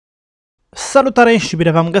Salutare și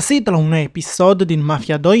bine v-am găsit la un nou episod din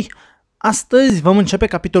Mafia 2. Astăzi vom începe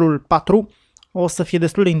capitolul 4. O să fie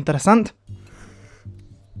destul de interesant.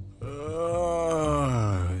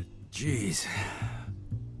 Jeez.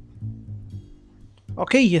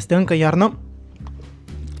 Ok, este încă iarnă.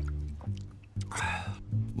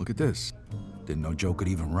 Look at this. Didn't know Joe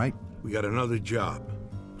could even write. We got another job.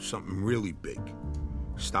 Something really big.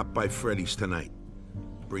 Stop by Freddy's tonight.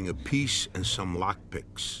 Bring a piece and some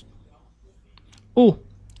lockpicks.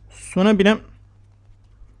 Sună bine.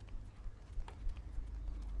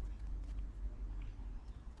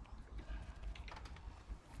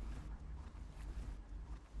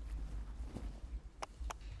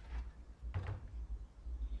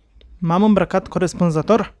 M-am îmbrăcat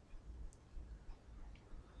corespunzător.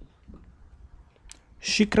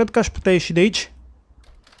 Și cred că aș putea ieși de aici.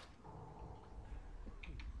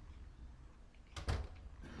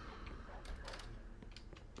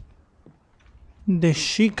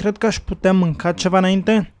 Deși cred că aș putea mânca ceva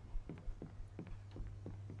înainte.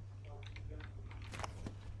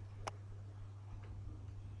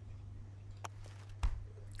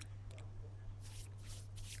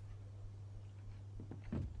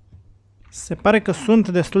 Se pare că sunt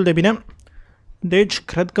destul de bine. Deci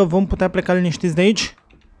cred că vom putea pleca liniștiți de aici.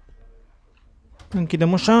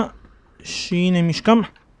 Închidem ușa și ne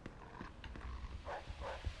mișcăm.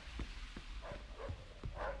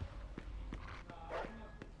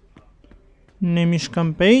 Ne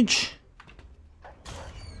mișcăm pe aici.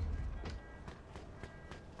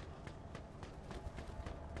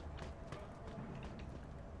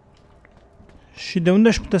 Și de unde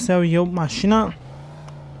aș putea să iau eu mașina?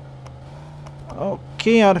 Ok,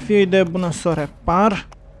 ar fi o idee bună să o repar.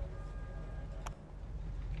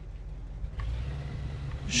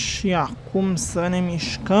 Și acum să ne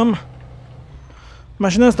mișcăm.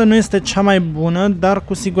 Mașina asta nu este cea mai bună, dar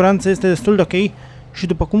cu siguranță este destul de ok. Și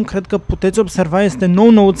după cum cred că puteți observa, este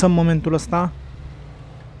nou-nouță în momentul ăsta.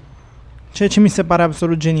 Ceea ce mi se pare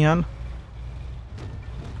absolut genial.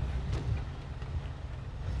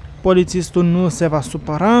 Polițistul nu se va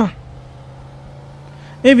supăra.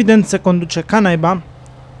 Evident se conduce ca naiba.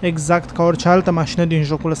 Exact ca orice altă mașină din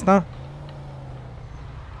jocul ăsta.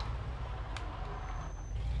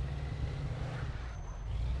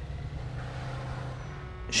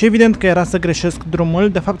 Și evident că era să greșesc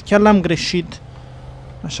drumul. De fapt chiar l-am greșit.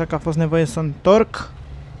 Așa că a fost nevoie să întorc.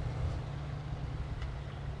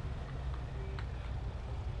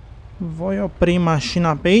 Voi opri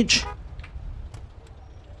mașina pe aici.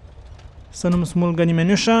 Să nu-mi smulgă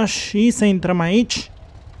nimeni ușa și să intrăm aici.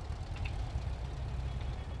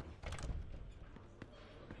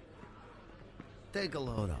 Take a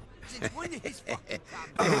load up.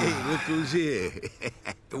 Hey, look who's here.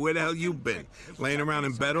 Where the hell you been? Laying around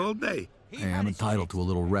in bed all day? Hey, I'm entitled to a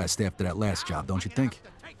little rest after that last job, don't you think?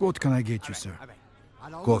 What can I get you, sir?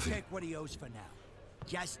 Coffee. Take what he owes for now.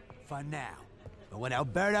 Just for now. But when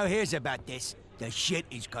Alberto hears about this, the shit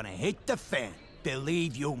is gonna hit the fan.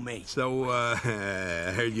 Believe you me. So,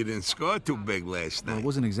 I heard you didn't score too big last Well, night. it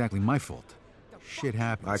wasn't exactly my fault. Shit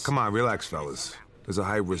happens. All right, come on, relax, fellas. There's a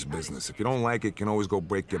high-risk business. If you don't like it, you can always go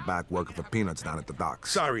break your back working for peanuts down at the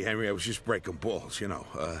docks. Sorry, Henry, I was just breaking balls, you know.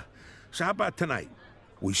 So how about tonight?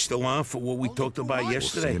 We still on for what we talked about We'll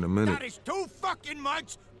yesterday? see in a minute. That is too fucking much,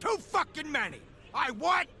 too fucking many. I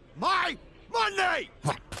want my money!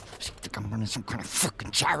 What? You think I'm running some kind of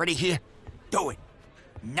fucking charity here? Do it.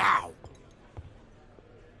 Now!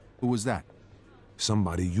 Who was that?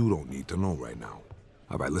 Somebody you don't need to know right now.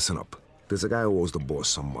 All right, listen up. There's a guy who owes the boss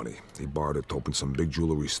some money. He borrowed it to open some big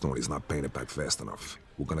jewelry store and he's not paying it back fast enough.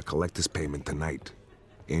 We're gonna collect his payment tonight.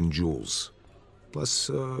 In jewels. Plus,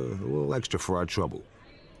 a little extra for our trouble.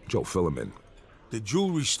 Joe, fill him in. The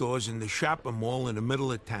jewelry store's in the shopping mall in the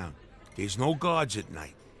middle of town. There's no guards at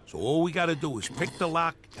night. So all we gotta do is pick the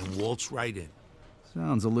lock and waltz right in.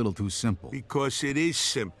 Sounds a little too simple. Because it is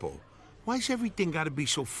simple. Why's everything gotta be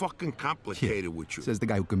so fucking complicated with you? Says the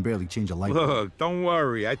guy who can barely change a light bulb. Look, don't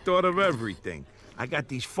worry. I thought of everything. I got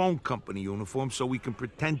these phone company uniforms so we can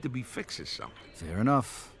pretend to be fixing something. Fair enough.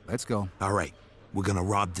 Let's go. All right, we're gonna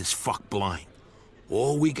rob this fuck blind.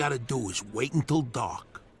 All we gotta do is wait until dark.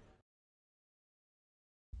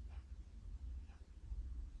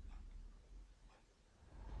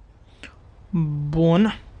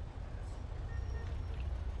 Bun.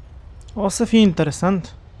 O să fie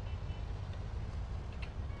interesant.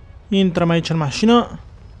 Intrăm aici în mașină.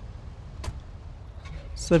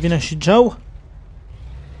 Să vină și Joe.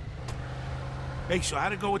 Hey, so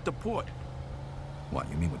how'd it go with the port? What,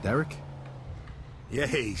 you mean with Derek? Yeah,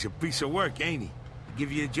 he's a piece of work, ain't he?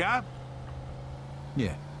 Give you a job?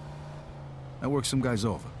 Yeah. I worked some guys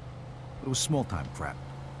over. but it was small-time crap.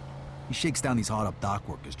 He shakes down these hard-up dock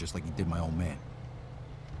workers just like he did my old man.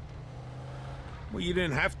 Well, you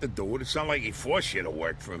didn't have to do it. It's not like he forced you to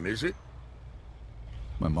work for him, is it?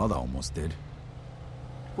 My mother almost did.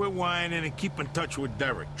 Quit whining and keep in touch with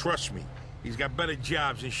Derek. Trust me, he's got better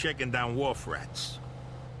jobs than shaking down wharf rats.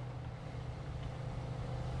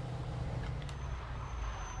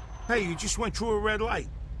 Hey, you just went through a red light.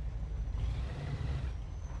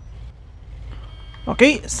 Ok,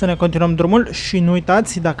 să ne continuăm drumul și nu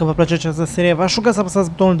uitați, dacă vă place această serie, v-aș ruga să apăsați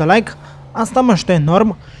butonul de like. Asta mă ajută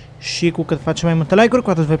enorm și cu cât facem mai multe like-uri, cu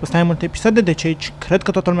atât voi posta mai multe episoade, deci aici cred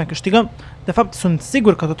că toată lumea câștigă. De fapt, sunt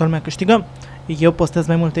sigur că toată lumea câștigă. Eu postez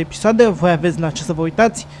mai multe episoade, voi aveți la ce să vă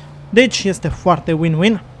uitați, deci este foarte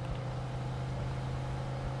win-win.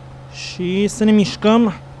 Și să ne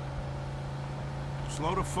mișcăm.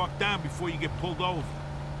 Slow the fuck down before you get pulled over.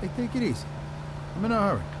 Hey, take it easy. I'm in a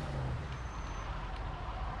hurry.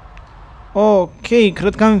 Ok,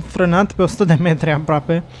 cred că am frânat pe 100 de metri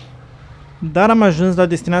aproape, dar am ajuns la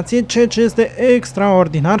destinație, ceea ce este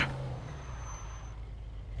extraordinar.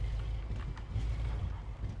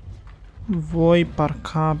 Voi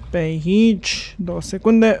parca pe aici, 2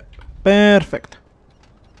 secunde, perfect.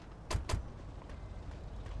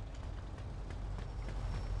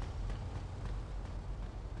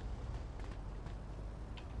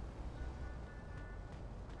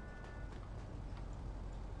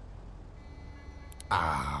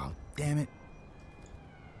 Ah, damn it.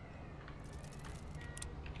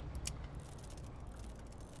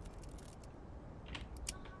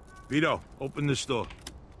 Vito, open this door.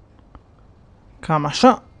 Cam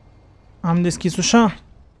așa. Am deschis ușa.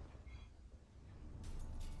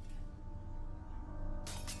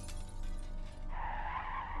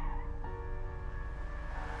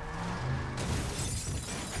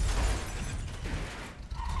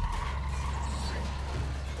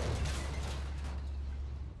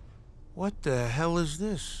 What the hell is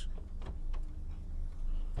this?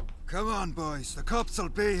 Come on, boys. The cops will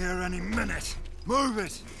be here any minute. Move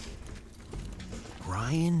it!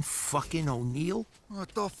 Brian fucking O'Neill?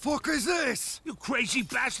 What the fuck is this? You crazy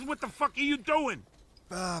bastard, what the fuck are you doing?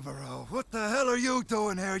 Barbaro, what the hell are you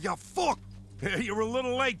doing here, you fuck? You're a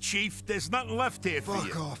little late, Chief. There's nothing left here for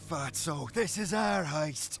you. Fuck off, fatso. This is our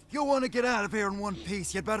heist. You want to get out of here in one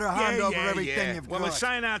piece, you'd better hand over everything you've well, got. the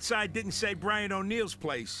sign outside didn't say Brian O'Neill's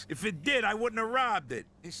place. If it did, I wouldn't have robbed it.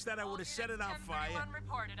 Instead, I would have set it on fire. 1031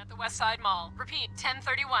 reported at the West Side Mall. Repeat,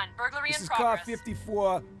 1031. Burglary This in is progress. car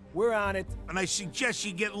 54. We're on it. And I suggest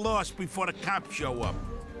you get lost before the cops show up.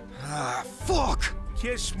 Ah, fuck!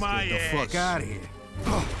 Kiss my Get the ass. fuck out of here.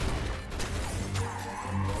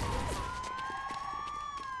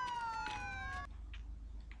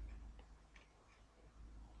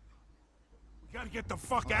 We gotta get the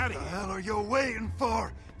fuck out of What the here. hell are you waiting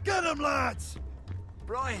for? Get him, lads!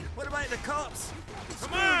 Brian, what about the cops?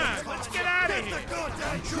 Come on, let's get out of here.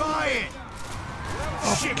 Goddamn try it!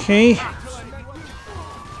 Ok.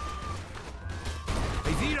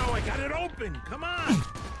 Hey, Vito, I got it open. Come on.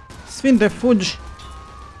 Sfinte, fugi.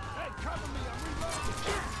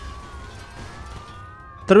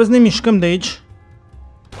 Trebuie să ne mișcăm de aici.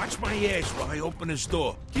 Watch my ass while I open this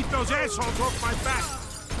door. Keep those assholes off my back.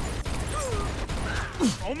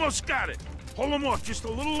 Almost got it. Hold them off just a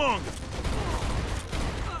little longer.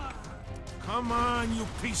 Come on, you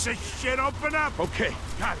piece of shit. Open up. Okay,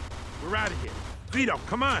 got it. We're out of here. Vito,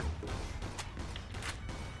 come on.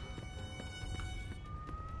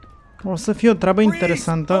 O să fie o treabă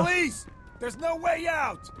interesantă. Police! There's no way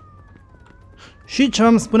out! Și ceva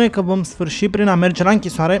îmi spune că vom sfârși prin a merge la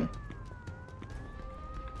închisoare.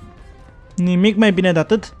 Nimic mai bine de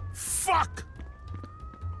atât. Fuck!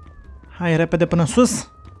 Hai repede până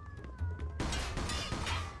sus.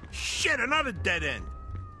 Shit, another dead end.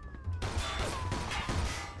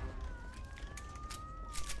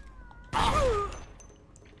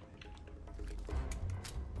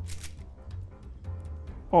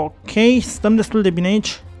 Ok, stăm destul de bine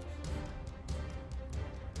aici.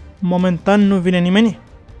 Momentan nu vine nimeni.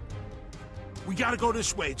 We gotta go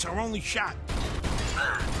this way. It's our only shot.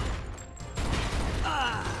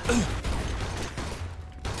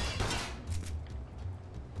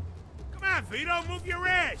 Come on, Vito, move your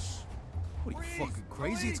ass. What are you fucking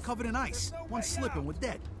crazy? It's covered in ice. One slip and we're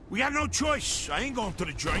dead. We got no choice. I ain't going to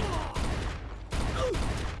the joint.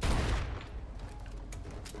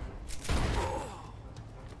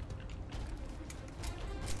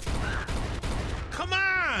 Come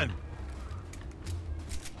on!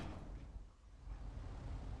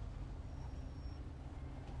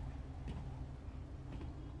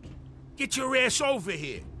 Get your ass over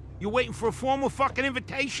here. You waiting for a formal fucking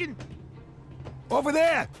invitation? Over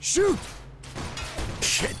there! Shoot!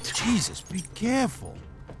 Shit. Jesus, be careful.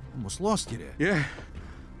 Almost lost you there. Yeah.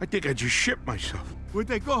 I think I just shit myself. Where'd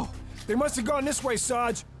they go? They must have gone this way,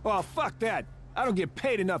 Sarge. Oh, fuck that. I don't get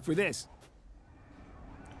paid enough for this.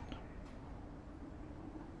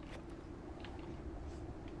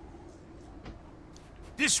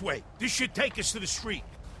 This way. This should take us to the street.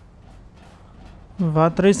 Va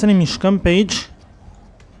trebui să ne mișcăm pe aici.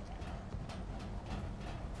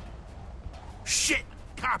 Shit!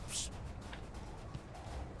 Cops!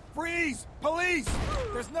 Freeze! Police!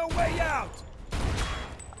 There's no way out!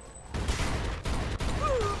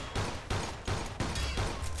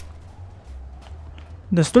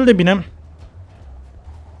 Destul de bine.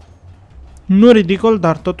 Nu ridicol,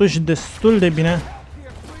 dar totuși destul de bine.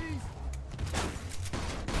 Here, freeze!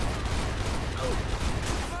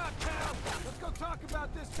 Come on, pal! Let's go talk about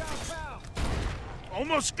this downtown!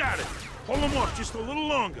 Almost got it. Hold them off just a little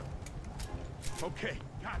longer. Okay,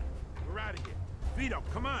 got it. We're out of here. Vito,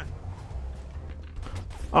 come on.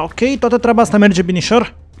 Ok, toată treaba asta merge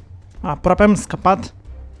binișor. Aproape am scăpat.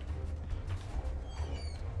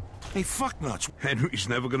 Hey, fuck nuts. Henry's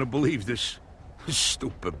never gonna believe this.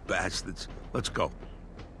 Stupid bastards. Let's go.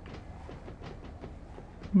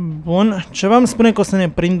 Bun, ceva îmi spune că o să ne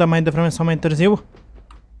prindă mai devreme sau mai târziu.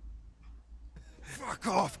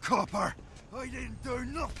 Fuck off, copper! I didn't do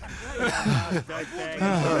nothing!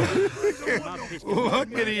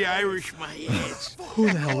 Look at the Irish, my ass. Who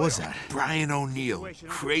the hell was that? Brian O'Neill.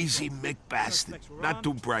 Crazy Mick bastard. Not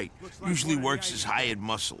too bright. Usually works his hired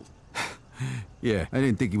muscle. Yeah, I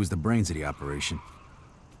didn't think he was the brains of the operation.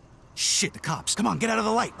 Shit, the cops. Come on, get out of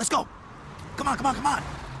the light. Let's go. Come on, come on, come on.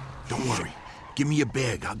 Don't worry. Give me your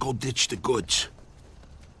bag. I'll go ditch the goods.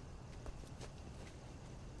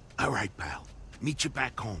 All right, pal. Meet you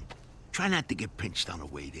back home. Try not to get pinched on the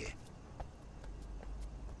way there.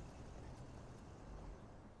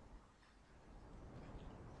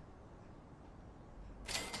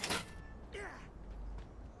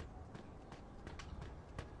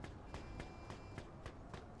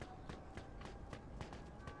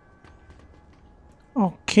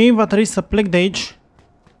 Ok, va trebui să plec de aici.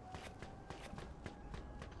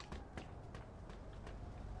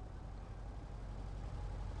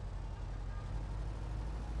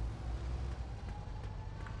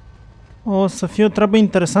 O să fie o treabă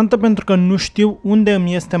interesantă pentru că nu știu unde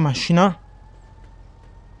îmi este mașina.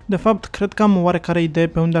 De fapt, cred că am o oarecare idee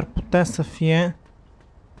pe unde ar putea să fie.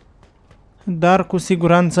 Dar cu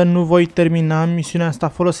siguranță nu voi termina misiunea asta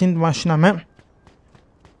folosind mașina mea.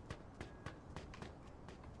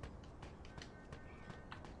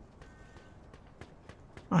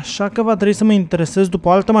 Așa că va trebui să mă interesez după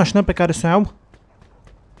o altă mașină pe care să o iau.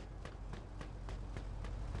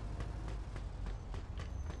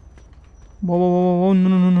 Nu,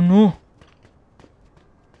 nu, nu, nu.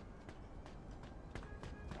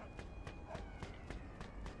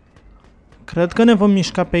 Cred că ne vom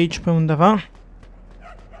mișca pe aici, pe undeva.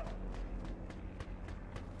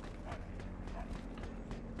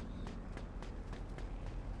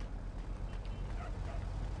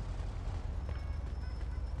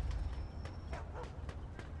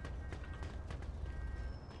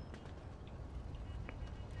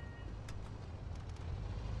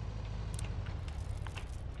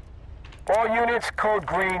 All units, code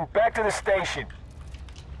green, back to the station.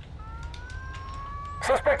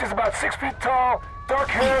 Suspect is about 6 feet tall, dark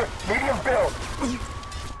hair, medium build.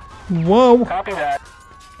 Wow! Copy that.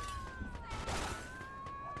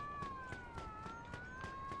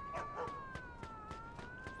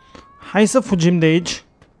 Hai să fugim de aici.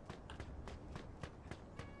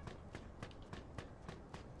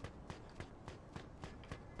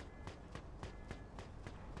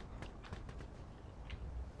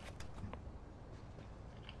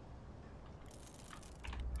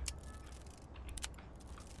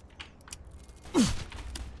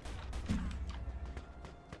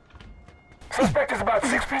 Suspect is about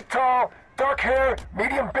 6 feet tall, dark hair,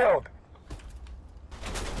 medium build.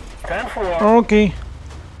 10-4. Ok.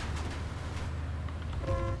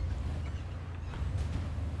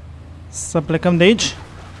 Să plecăm de aici.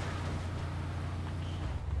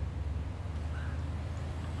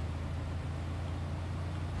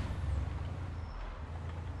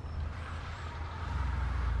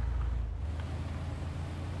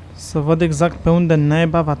 Să văd exact pe unde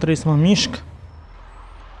naiba va trebui să mă mișc.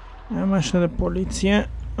 Ai mașină de poliție.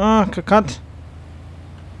 Ah, căcat.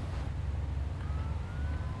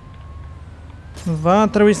 Va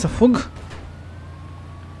trebui să fug.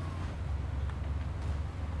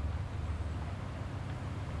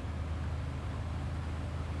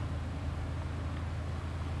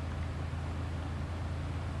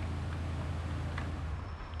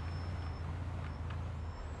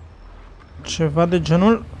 Ceva de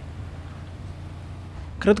genul.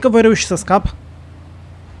 Cred că voi reuși să scap.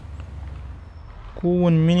 Cu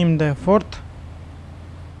un minim de efort.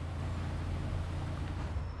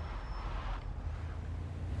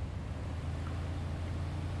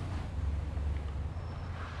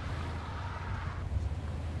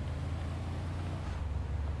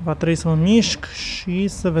 Va trebui să mă mișc și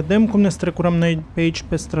să vedem cum ne strecurăm noi pe aici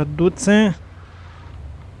pe străduțe.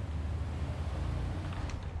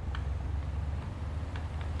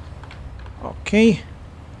 Ok.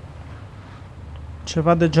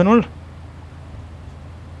 Ceva de genul.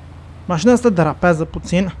 Mașina asta derapează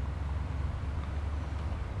puțin.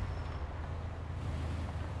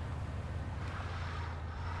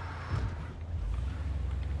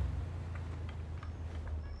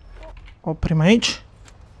 Oprim aici.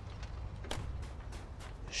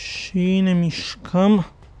 Și ne mișcăm.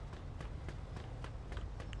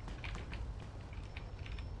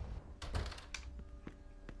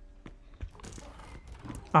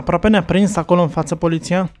 Aproape ne-a prins acolo în față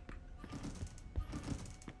poliția.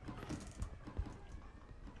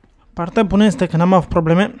 Partea bună este că n-am avut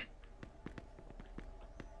probleme.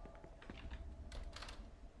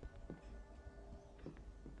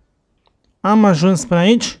 Am ajuns până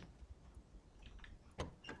aici.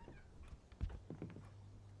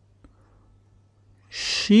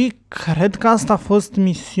 Și cred că asta a fost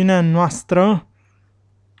misiunea noastră.